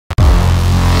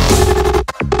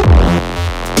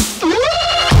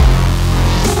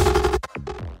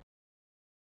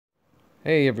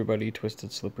Hey everybody,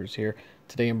 Twisted Slippers here.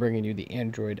 Today I'm bringing you the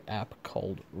Android app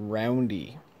called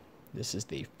Roundy. This is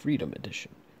the Freedom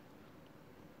Edition.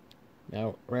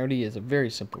 Now, Roundy is a very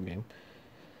simple game.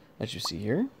 As you see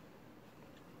here,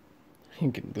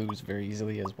 you can lose very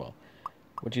easily as well.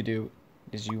 What you do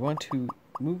is you want to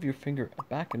move your finger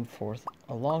back and forth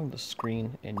along the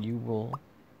screen and you will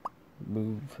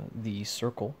move the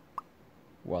circle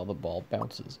while the ball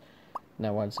bounces.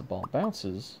 Now, once the ball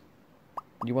bounces,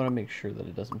 you want to make sure that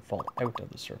it doesn't fall out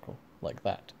of the circle like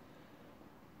that.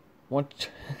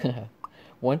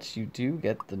 Once you do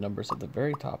get the numbers at the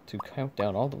very top to count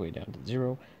down all the way down to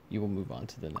 0, you will move on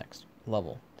to the next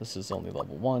level. This is only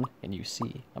level 1, and you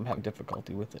see I'm having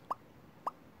difficulty with it.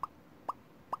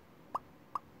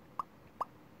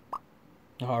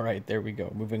 Alright, there we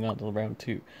go. Moving on to round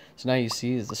 2. So now you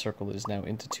see as the circle is now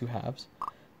into 2 halves,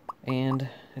 and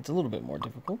it's a little bit more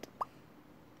difficult.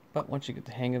 But once you get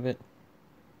the hang of it,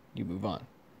 you move on.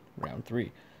 Round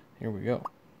 3. Here we go.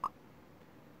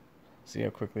 See how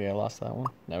quickly I lost that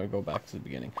one? Now we go back to the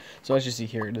beginning. So as you see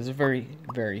here, it is a very,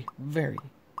 very, very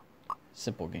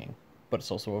simple game, but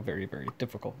it's also a very, very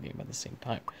difficult game at the same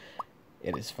time.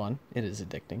 It is fun, it is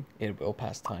addicting, it will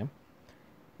pass time.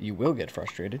 You will get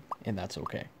frustrated, and that's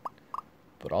okay.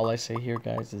 But all I say here,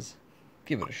 guys, is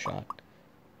give it a shot.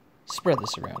 Spread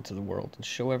this around to the world and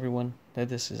show everyone that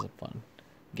this is a fun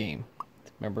game.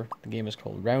 Remember, the game is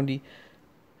called Roundy.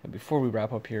 And before we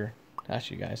wrap up here, I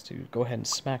ask you guys to go ahead and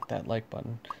smack that like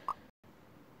button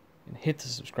and hit the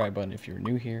subscribe button if you're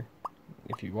new here.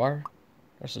 If you are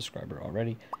a subscriber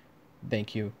already,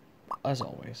 thank you, as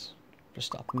always, for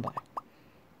stopping by.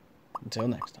 Until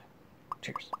next time,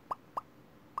 cheers.